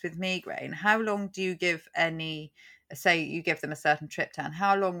patients with migraine, how long do you give say you give them a certain triptan,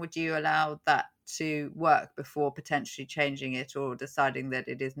 how long would you allow that to work before potentially changing it or deciding that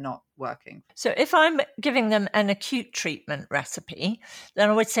it is not working? So if I'm giving them an acute treatment recipe, then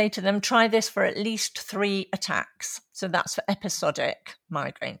I would say to them, try this for at least 3 attacks. So that's for episodic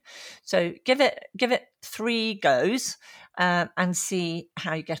migraine. So give it 3 goes and see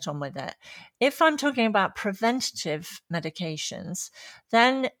how you get on with it. If I'm talking about preventative medications,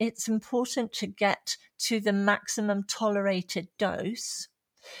 then it's important to get to the maximum tolerated dose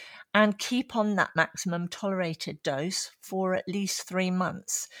and keep on that maximum tolerated dose for at least 3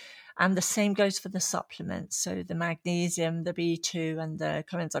 months. And the same goes for the supplements. So the magnesium, the B2 and the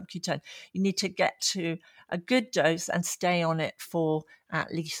coenzyme Q10, you need to get to a good dose and stay on it for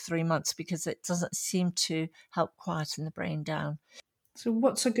at least 3 months because it doesn't seem to help quieten the brain down. So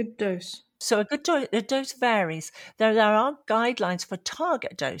what's a good dose? So a good dose varies. There are guidelines for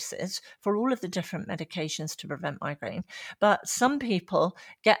target doses for all of the different medications to prevent migraine, but some people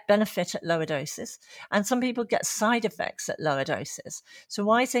get benefit at lower doses and some people get side effects at lower doses.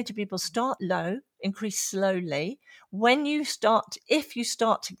 So I say to people, start low, increase slowly. If you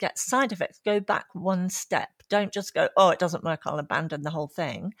start to get side effects, go back 1 step. Don't just go, oh, it doesn't work, I'll abandon the whole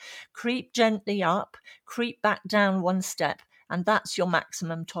thing. Creep gently up, creep back down 1 step. And that's your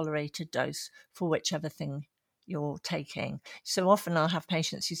maximum tolerated dose for whichever thing you're taking. So often I'll have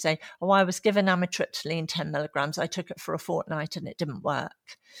patients who say, oh, I was given amitriptyline 10 milligrams. I took it for a fortnight and it didn't work.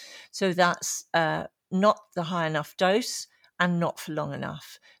 So that's not the high enough dose and not for long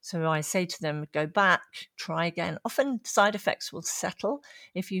enough. So I say to them, go back, try again. Often side effects will settle.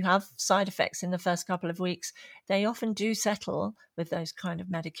 If you have side effects in the first couple of weeks, they often do settle with those kind of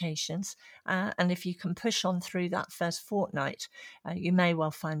medications. And if you can push on through that first fortnight, you may well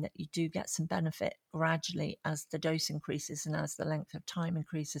find that you do get some benefit gradually as the dose increases and as the length of time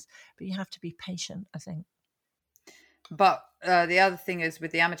increases. But you have to be patient, I think. But the other thing is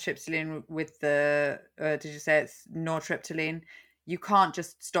with the amitriptyline, with the, did you say it's nortriptyline? You can't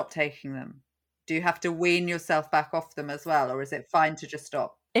just stop taking them. Do you have to wean yourself back off them as well? Or is it fine to just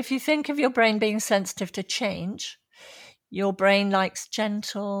stop? If you think of your brain being sensitive to change, your brain likes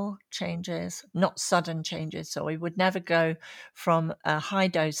gentle changes, not sudden changes. So we would never go from a high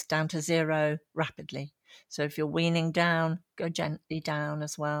dose down to 0 rapidly. So if you're weaning down, go gently down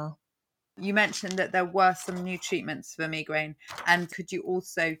as well. You mentioned that there were some new treatments for migraine. And could you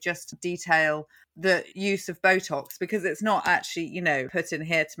also just detail the use of Botox? Because it's not actually, put in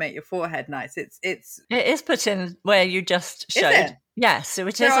here to make your forehead nice. It is put in where you just showed. Is it? Yes, so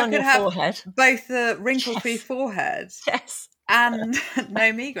it is on your forehead. Both the wrinkle-free forehead. Yes. And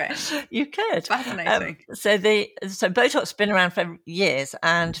no migraine. You could. Fascinating. So Botox has been around for years,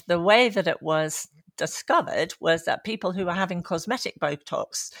 and the way that it was discovered was that people who were having cosmetic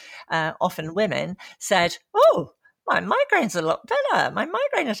Botox, often women, said, oh, my migraine's a lot better. My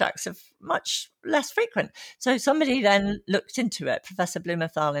migraine attacks are much less frequent. So somebody then looked into it. Professor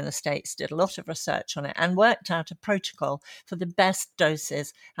Blumenthal in the States did a lot of research on it and worked out a protocol for the best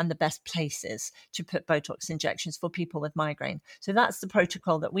doses and the best places to put Botox injections for people with migraine. So that's the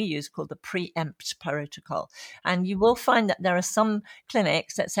protocol that we use, called the PREEMPT protocol. And you will find that there are some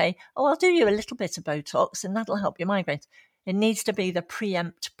clinics that say, oh, I'll do you a little bit of Botox and that'll help your migraines. It needs to be the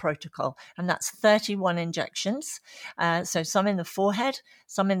PREEMPT protocol, and that's 31 injections. So some in the forehead,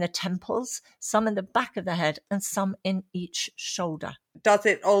 some in the temples, some in the back of the head, and some in each shoulder. Does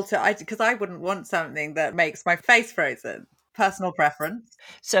it alter? Because I wouldn't want something that makes my face frozen. Personal preference.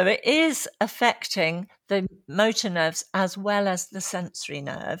 So it is affecting the motor nerves as well as the sensory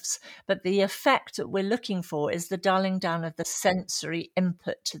nerves. But the effect that we're looking for is the dulling down of the sensory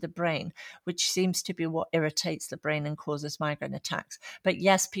input to the brain, which seems to be what irritates the brain and causes migraine attacks. But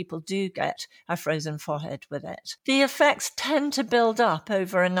yes, people do get a frozen forehead with it. The effects tend to build up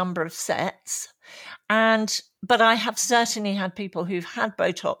over a number of sets. But I have certainly had people who've had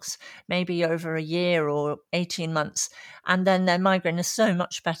Botox maybe over a year or 18 months, and then their migraine is so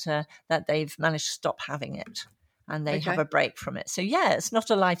much better that they've managed to stop having it and they have a break from it. So yeah, it's not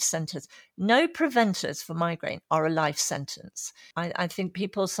a life sentence. No preventers for migraine are a life sentence. I think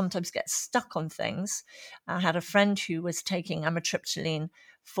people sometimes get stuck on things. I had a friend who was taking amitriptyline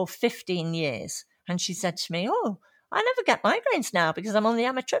for 15 years, and she said to me, oh, I never get migraines now because I'm on the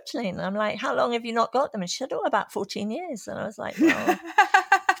amitriptyline. And I'm like, how long have you not got them? And she said, oh, about 14 years. And I was like, well,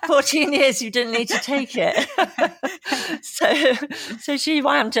 14 years, you didn't need to take it. So she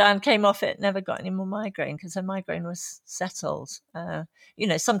whammed down, came off it, never got any more migraine because her migraine was settled.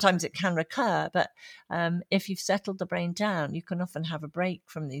 Sometimes it can recur, but if you've settled the brain down, you can often have a break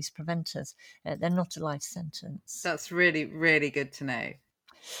from these preventers. They're not a life sentence. That's really, really good to know.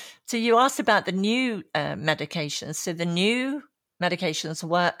 So you asked about the new medications. So the new medications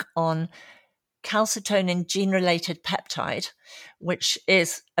work on calcitonin gene-related peptide, which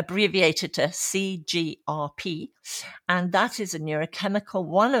is abbreviated to CGRP, and that is a neurochemical,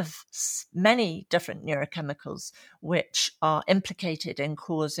 one of many different neurochemicals which are implicated in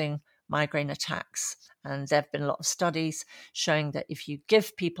causing migraine attacks. And there have been a lot of studies showing that if you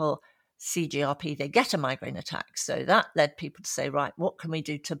give people CGRP, they get a migraine attack. So that led people to say, right, what can we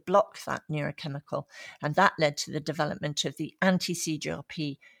do to block that neurochemical? And that led to the development of the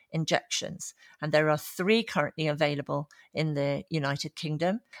anti-CGRP injections. And there are 3 currently available in the United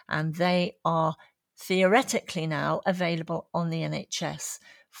Kingdom, and they are theoretically now available on the NHS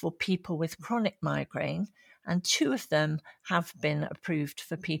for people with chronic migraine. And 2 of them have been approved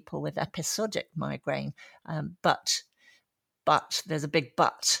for people with episodic migraine. But there's a big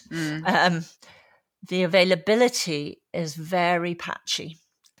but. The availability is very patchy.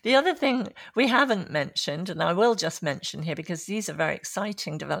 The other thing we haven't mentioned, and I will just mention here because these are very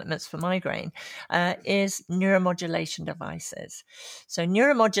exciting developments for migraine, is neuromodulation devices. So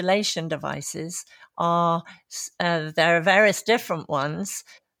neuromodulation devices are, there are various different ones.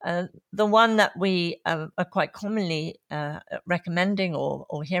 The one that we are quite commonly recommending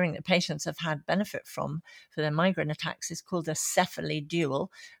or hearing that patients have had benefit from for their migraine attacks is called a Cefaly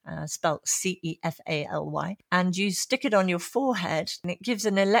Dual, spelled CEFALY. And you stick it on your forehead and it gives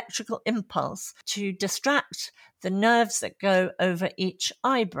an electrical impulse to distract the nerves that go over each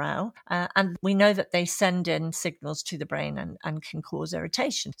eyebrow. And we know that they send in signals to the brain and can cause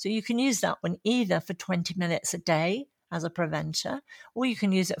irritation. So you can use that one either for 20 minutes a day as a preventer, or you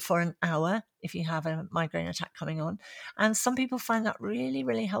can use it for an hour if you have a migraine attack coming on. And some people find that really,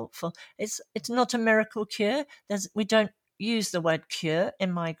 really helpful. It's not a miracle cure. We don't use the word cure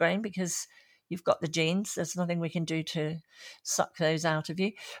in migraine because you've got the genes. There's nothing we can do to suck those out of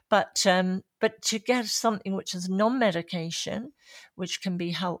you. But to get something which is non-medication, which can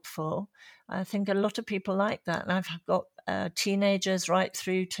be helpful, I think a lot of people like that. And I've got teenagers right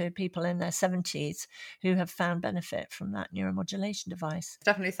through to people in their 70s who have found benefit from that neuromodulation device.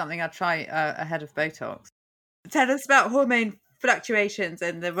 Definitely something I'd try ahead of Botox. Tell us about hormone fluctuations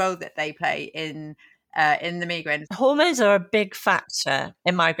and the role that they play in the migraine. Hormones are a big factor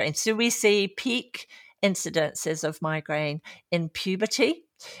in migraine. So we see peak incidences of migraine in puberty.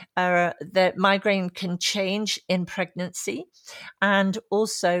 The migraine can change in pregnancy. And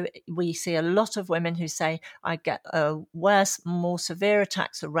also we see a lot of women who say, I get worse, more severe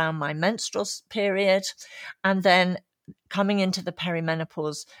attacks around my menstrual period. And then coming into the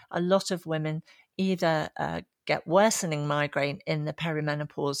perimenopause, a lot of women either get worsening migraine in the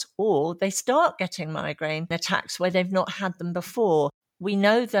perimenopause, or they start getting migraine attacks where they've not had them before. We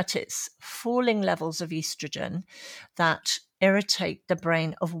know that it's falling levels of estrogen that irritate the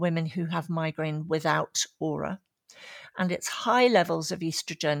brain of women who have migraine without aura. And it's high levels of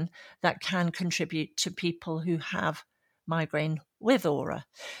estrogen that can contribute to people who have migraine with aura.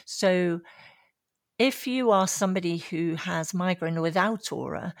 So if you are somebody who has migraine without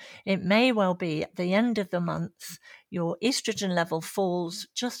aura, it may well be at the end of the month, your estrogen level falls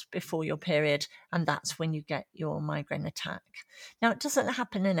just before your period, and that's when you get your migraine attack. Now, it doesn't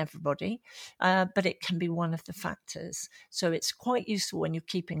happen in everybody, but it can be one of the factors. So it's quite useful when you're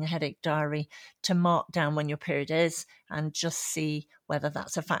keeping a headache diary to mark down when your period is and just see whether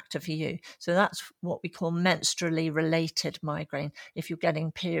that's a factor for you. So that's what we call menstrually related migraine, if you're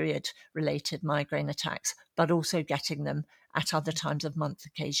getting period-related migraine attacks, but also getting them at other times of month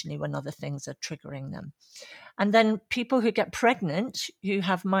occasionally when other things are triggering them. And then people who get pregnant, who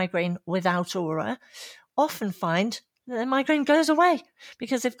have migraine without aura, often find that their migraine goes away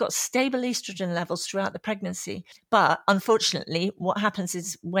because they've got stable estrogen levels throughout the pregnancy. But unfortunately, what happens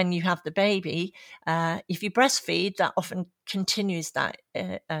is when you have the baby, if you breastfeed, that often continues that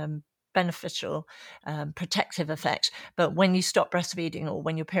beneficial protective effect. But when you stop breastfeeding or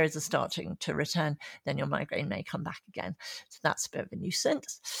when your periods are starting to return, then your migraine may come back again. So that's a bit of a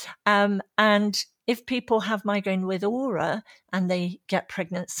nuisance. And if people have migraine with aura and they get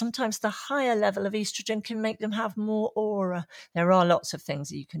pregnant, sometimes the higher level of estrogen can make them have more aura. There are lots of things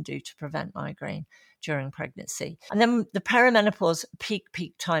that you can do to prevent migraine during pregnancy. And then the perimenopause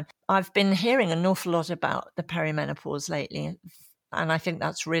peak time. I've been hearing an awful lot about the perimenopause lately, and I think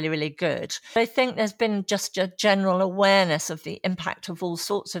that's really, really good. I think there's been just a general awareness of the impact of all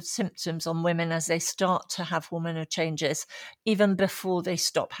sorts of symptoms on women as they start to have hormonal changes, even before they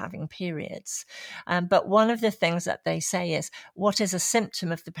stop having periods. But one of the things that they say is, what is a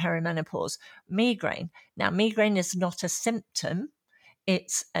symptom of the perimenopause? Migraine. Now, migraine is not a symptom.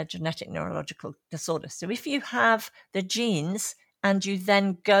 It's a genetic neurological disorder. So if you have the genes and you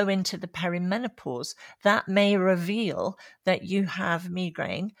then go into the perimenopause, that may reveal that you have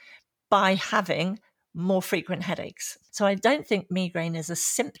migraine. by having more frequent headaches. So I don't think migraine is a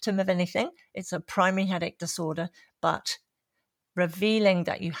symptom of anything. It's a primary headache disorder, but revealing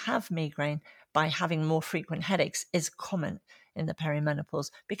that you have migraine by having more frequent headaches is common in the perimenopause,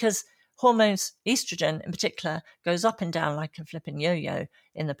 because hormones, estrogen in particular, goes up and down like a flipping yo-yo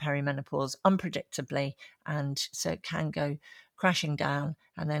in the perimenopause unpredictably, and so it can go crashing down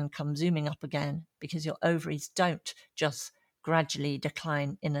and then come zooming up again, because your ovaries don't just gradually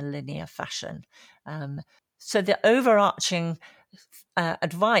decline in a linear fashion. So the overarching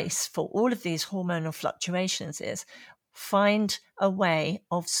advice for all of these hormonal fluctuations is find a way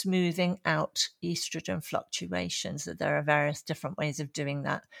of smoothing out estrogen fluctuations. There are various different ways of doing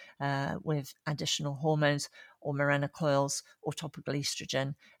that with additional hormones or Mirena coils or topical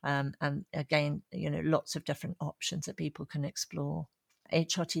estrogen. And again, lots of different options that people can explore.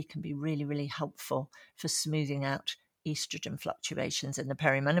 HRT can be really, really helpful for smoothing out estrogen fluctuations in the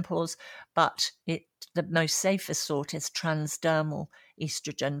perimenopause, but the most safest sort is transdermal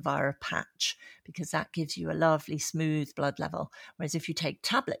estrogen via a patch, because that gives you a lovely smooth blood level. Whereas if you take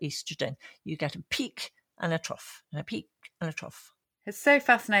tablet estrogen, you get a peak and a trough, and a peak and a trough. It's so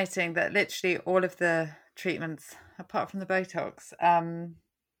fascinating that literally all of the treatments, apart from the Botox,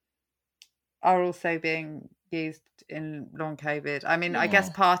 are also being used in long COVID. I mean, I guess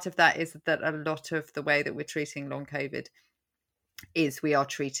part of that is that a lot of the way that we're treating long COVID is we are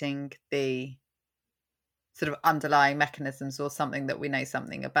treating the sort of underlying mechanisms or something that we know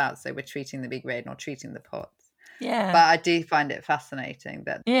something about. So we're treating the migraine or treating the POTS. Yeah. But I do find it fascinating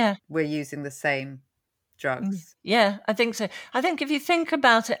that we're using the same drugs. Yeah, I think so. I think if you think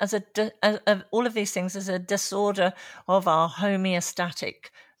about it as all of these things as a disorder of our homeostatic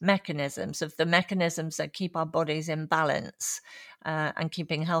mechanisms, of the mechanisms that keep our bodies in balance and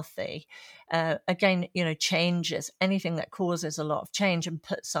keeping healthy, again, changes, anything that causes a lot of change and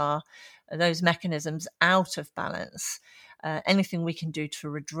puts those mechanisms out of balance. Anything we can do to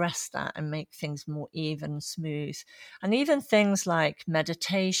redress that and make things more even, smooth. And even things like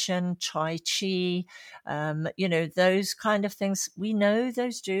meditation, Tai Chi, those kind of things, we know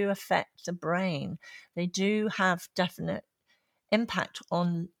those do affect the brain. They do have definite impact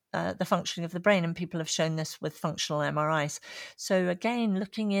on the functioning of the brain, and people have shown this with functional MRIs. So again,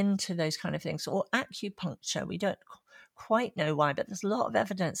 looking into those kind of things, or acupuncture, we don't quite know why, but there's a lot of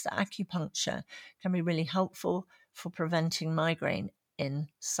evidence that acupuncture can be really helpful for preventing migraine in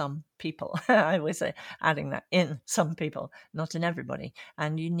some people. I was adding that, in some people, not in everybody.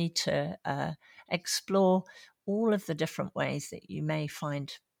 And you need to explore all of the different ways that you may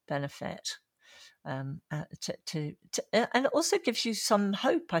find benefit. And it also gives you some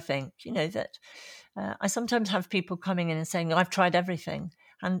hope, I think, that I sometimes have people coming in and saying, I've tried everything,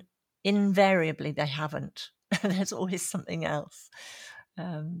 and invariably they haven't. There's always something else.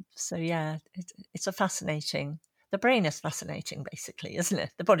 It's a fascinating, the brain is fascinating, basically, isn't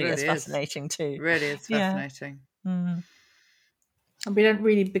it? The body is fascinating too. Really is fascinating. Mm. And we don't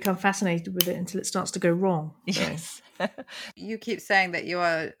really become fascinated with it until it starts to go wrong. So. Yes. You keep saying that you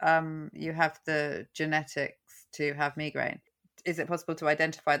have the genetics to have migraine. Is it possible to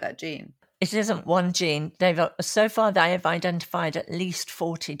identify that gene? It isn't one gene. So far they have identified at least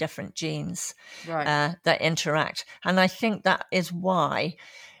 40 different genes that interact. And I think that is why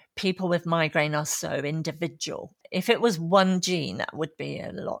people with migraine are so individual. If it was one gene, that would be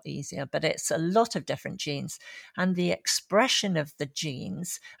a lot easier, but it's a lot of different genes. And the expression of the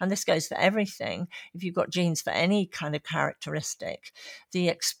genes, and this goes for everything, if you've got genes for any kind of characteristic, the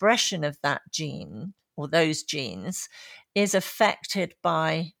expression of that gene or those genes is affected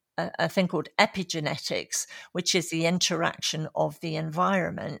by a thing called epigenetics, which is the interaction of the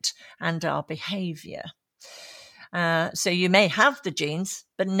environment and our behavior. So you may have the genes,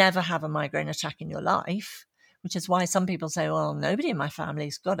 but never have a migraine attack in your life, which is why some people say, well, nobody in my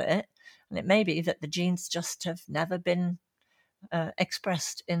family's got it. And it may be that the genes just have never been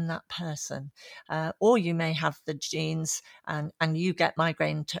expressed in that person. Or you may have the genes and you get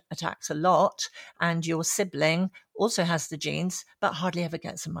migraine attacks a lot, and your sibling also has the genes, but hardly ever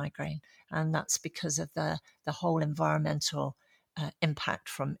gets a migraine. And that's because of the whole environmental impact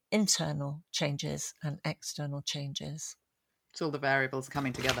from internal changes and external changes. It's all the variables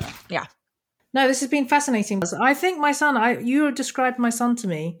coming together. Yeah. No, this has been fascinating. I think my son, you described my son to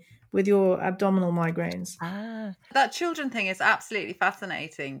me with your abdominal migraines. That children thing is absolutely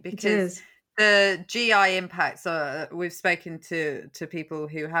fascinating, because the GI impacts are, we've spoken to people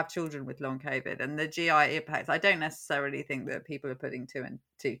who have children with long COVID, and the GI impacts, I don't necessarily think that people are putting two and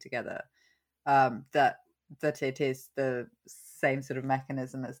two together, that it is the same sort of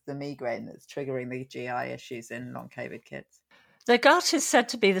mechanism as the migraine that's triggering the GI issues in long COVID kids. The gut is said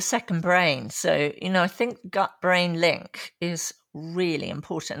to be the second brain. So, I think gut-brain link is really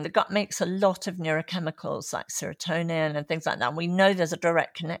important. The gut makes a lot of neurochemicals like serotonin and things like that. We know there's a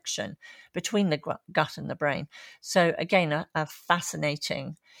direct connection between the gut and the brain. So again, a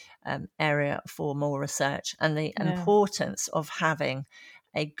fascinating area for more research, and the importance of having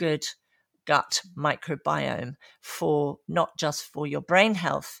a good gut microbiome for not just for your brain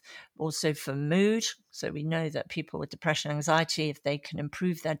health, also for mood. So we know that people with depression, anxiety, if they can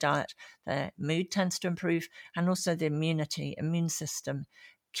improve their diet, their mood tends to improve, and also the immune system.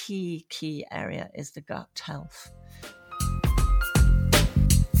 Key area is the gut health.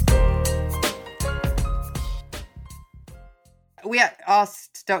 We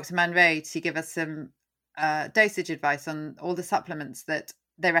asked Dr. Munro to give us some dosage advice on all the supplements that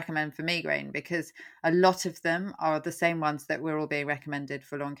they recommend for migraine, because a lot of them are the same ones that we're all being recommended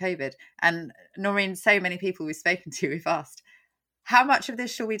for long COVID. And Noreen, so many people we've spoken to, we've asked, how much of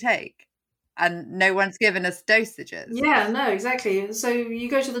this shall we take? And no one's given us dosages. Yeah, no, exactly. So you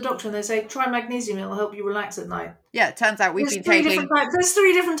go to the doctor and they say, try magnesium, it'll help you relax at night. Yeah, it turns out there's 3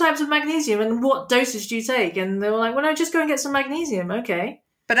 different types of magnesium, and what dosage do you take? And they were like, well, no, just go and get some magnesium. Okay.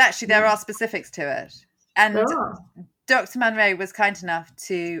 But actually there are specifics to it. And Dr. Munro was kind enough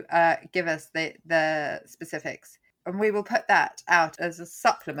to give us the specifics, and we will put that out as a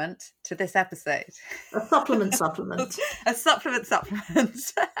supplement to this episode. A supplement. A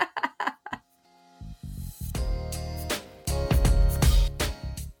supplement.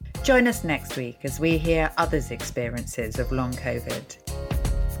 Join us next week as we hear others' experiences of long COVID.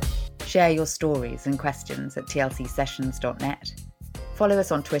 Share your stories and questions at tlcsessions.net. Follow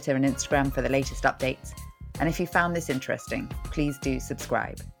us on Twitter and Instagram for the latest updates. And if you found this interesting, please do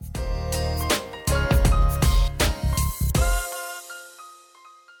subscribe.